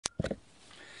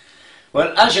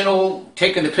Well, as you know,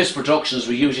 taking the piss productions,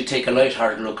 we usually take a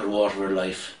light-hearted look at Waterford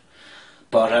life.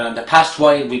 But in the past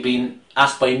while, we've been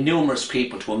asked by numerous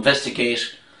people to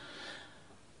investigate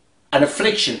an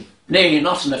affliction, nay,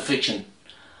 not an affliction,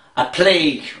 a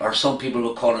plague, or some people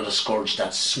will call it a scourge,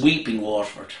 that's sweeping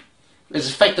Waterford. It's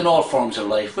affecting all forms of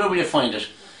life. Where will you find it?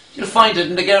 You'll find it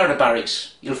in the Garda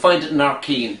barracks. You'll find it in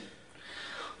Arkeen.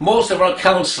 Most of our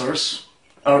councillors,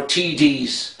 our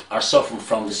TDs, are suffering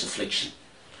from this affliction.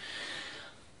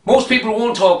 Most people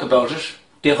won't talk about it.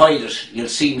 They hide it. You'll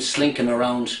see them slinking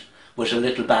around with a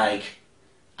little bag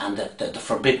and the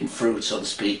forbidden fruit, so to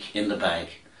speak, in the bag.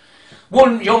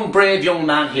 One young, brave young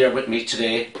man here with me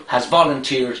today has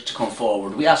volunteered to come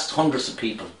forward. We asked hundreds of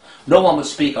people. No one would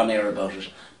speak on air about it.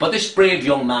 But this brave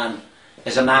young man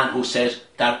is a man who said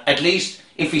that at least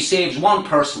if he saves one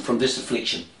person from this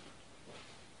affliction,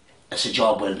 it's a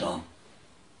job well done.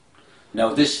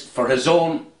 Now this, for his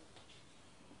own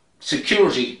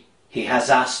security, he has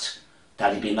asked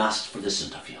that he be masked for this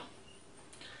interview.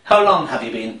 How long have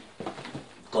you been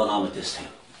going on with this thing?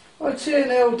 I'd say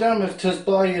now, damn it, 'tis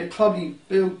by probably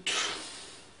about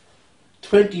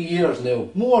 20 years now.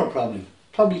 More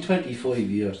probably 25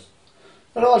 years.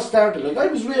 It all started, like, I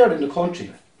was reared in the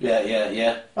country. Yeah.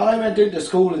 And I went into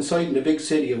school inside in the big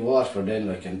city of Waterford then,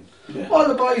 like, and all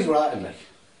the boys were at it, like.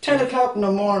 10 o'clock in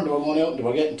the morning they were going out and they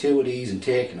were getting two of these and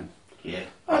taking them. Yeah.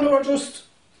 And they were just,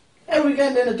 every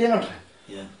weekend in at dinner time.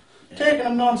 Yeah. Taking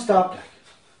them non-stop, like.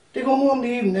 They go home in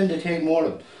the evening, then they take more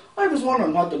of them. I was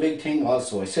wondering what the big thing was,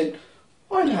 so I said,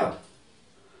 I'll have it.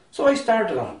 So I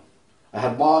started on. I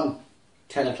had one,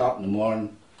 10 o'clock in the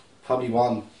morning, probably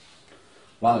one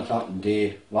 1 o'clock in the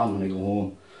day, one when I go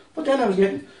home. But then I was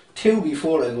getting two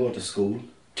before I go to school,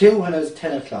 two when I was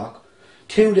 10 o'clock,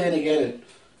 two then again at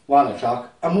 1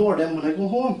 o'clock, and more then when I go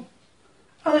home.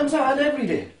 And I was at it every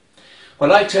day.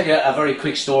 Well, I'll tell you a very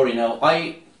quick story now.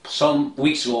 Some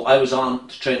weeks ago, I was on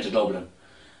the train to Dublin,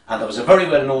 and there was a very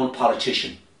well-known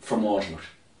politician from Waterford,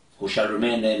 who shall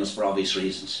remain nameless for obvious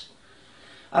reasons.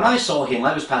 And I saw him,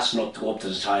 I was passing up to go up to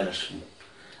the toilet,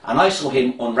 and I saw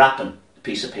him unwrapping a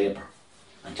piece of paper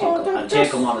and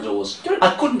taking one of those.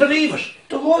 I couldn't believe it.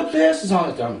 The whole place is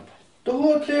on it, damn it. The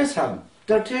whole place have them.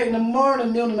 They're taking them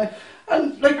morning, noon and night.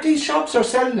 And like these shops are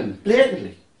selling them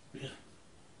blatantly. Yeah.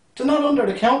 They're not under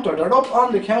the counter, they're up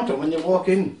on the counter when you walk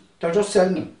in. They're just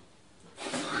selling them.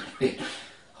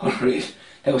 Unreal.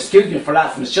 Now, excuse me for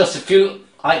laughing, it's just a few.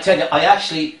 I tell you, I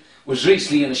actually was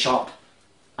recently in a shop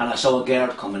and I saw a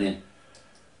guard coming in.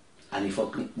 And he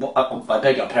fucking, I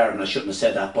beg your pardon, I shouldn't have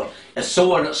said that, but it's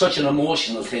such an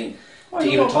emotional thing to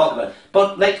even talk about.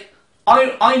 But like,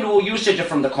 I know you said you're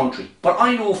from the country, but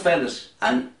I know fellas,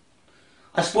 and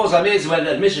I suppose I may as well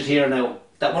admit it here now,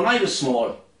 that when I was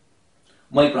small,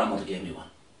 my grandmother gave me one.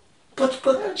 But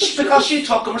because she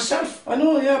took them herself. I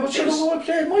know, yeah, but she was the whole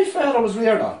place. My father was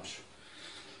reared on it.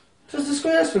 It was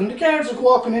disgraceful. And the guards are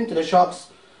walking into the shops,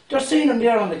 they're seeing them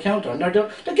there on the counter, and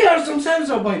the guards themselves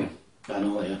are buying them. I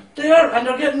know, yeah. They are, and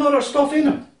they're getting other stuff in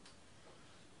them.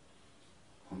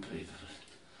 Unbelievable.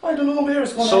 I don't know where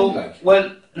it's going to end like.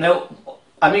 Well, now,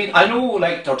 I mean, I know,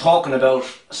 like, they're talking about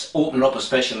opening up a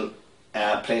special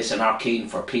place in Arkeen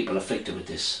for people afflicted with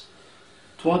this.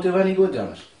 It won't do any good,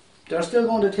 damn it. They're still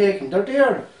going to take them. They're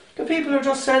there. The people are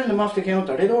just selling them off the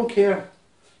counter. They don't care.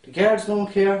 The guards don't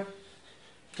care.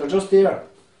 They're just there.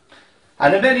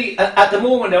 And at the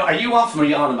moment now, are you off them or are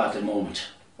you on them at the moment?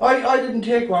 I didn't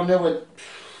take one now with,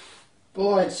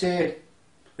 I'd say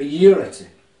a year, I'd say.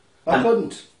 I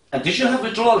couldn't. And did you have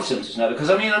withdrawal symptoms now? Because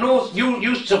I mean, I know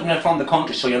you're something from the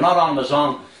country, so you're not on as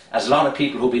long as a lot of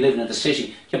people who be living in the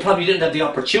city. You probably didn't have the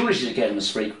opportunity to get them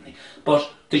as frequently. But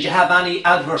did you have any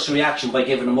adverse reaction by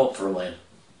giving them up for a while?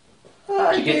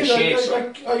 I did.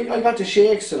 I got the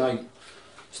shakes and I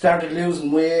started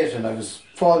losing weight and I was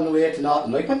falling away to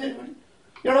nothing. Like when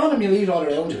you're on them, you'll eat all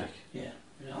around you. Like.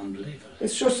 Yeah, unbelievable.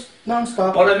 It's just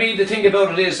non-stop. But I mean, the thing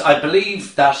about it is, I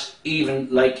believe that even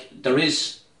like there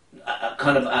is a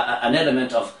kind of an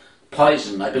element of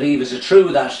poison. I believe, is it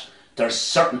true that there's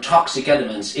certain toxic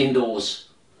elements in those?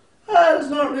 It's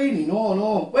not really.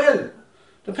 No. Well,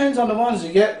 depends on the ones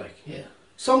you get. Like. Yeah.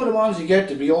 Some of the ones you get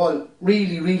to be all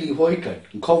really, really white, like,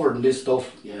 and covered in this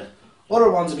stuff. Yeah. Other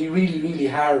ones will be really, really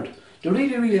hard. The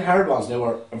really, really hard ones now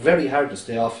are very hard to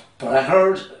stay off. But I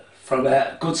heard from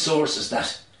good sources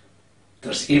that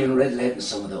there's even red lead in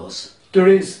some of those. There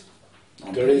is.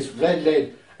 There is red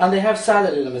lead. And they have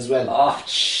salad in them as well. Oh,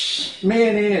 shh.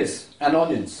 Mayonnaise and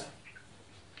onions.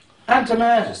 And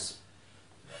tomatoes.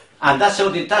 And that's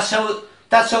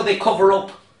how they cover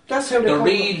up That's how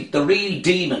they the real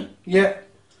demon. Yeah.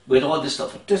 with all this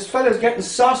stuff. There's fellas getting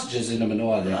sausages in them and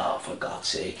all that. Oh, for God's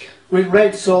sake. With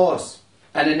red sauce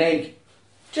and an egg.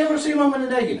 Do you ever see one with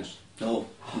an egg in it? No,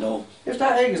 no. If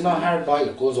that egg is not hard boiled,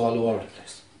 it goes all over the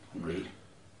place. Really?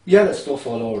 Yellow stuff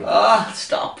all over it. Ah,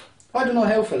 stop. I don't know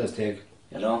how fellas take.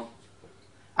 You know?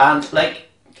 And, like,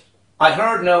 I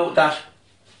heard now that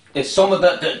it's some of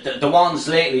the ones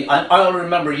lately, and I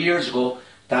remember years ago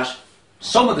that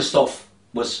some of the stuff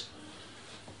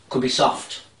could be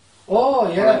soft.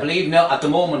 Oh, yeah. But I believe now, at the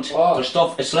moment, there's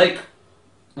stuff, it's like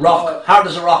rock, hard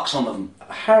as a rock, some of them.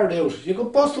 Hard out. You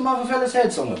could bust them off a fella's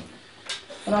head, some of them.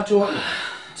 I'm not joking.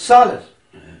 Solid.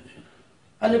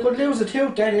 And you could lose a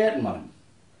tooth dead eating, man.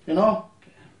 You know?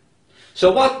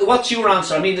 So what's your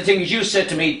answer? I mean, the thing is, you said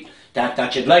to me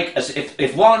that you'd like, as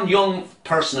if one young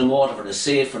person in Waterford is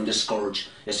safe from this scourge,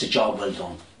 it's a job well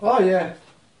done. Oh, yeah.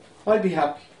 I'd be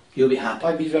happy. You'll be happy?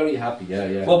 I'd be very happy, yeah,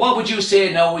 yeah. Well, what would you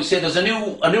say now? We say there's a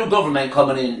new government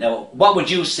coming in now. What would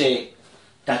you say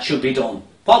that should be done?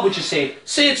 What would you say?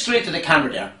 Say it straight to the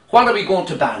camera there. What are we going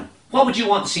to ban? What would you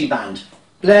want to see banned?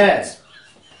 Blaze.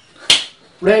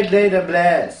 Red Lady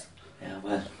Blaze. Yeah,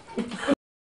 well...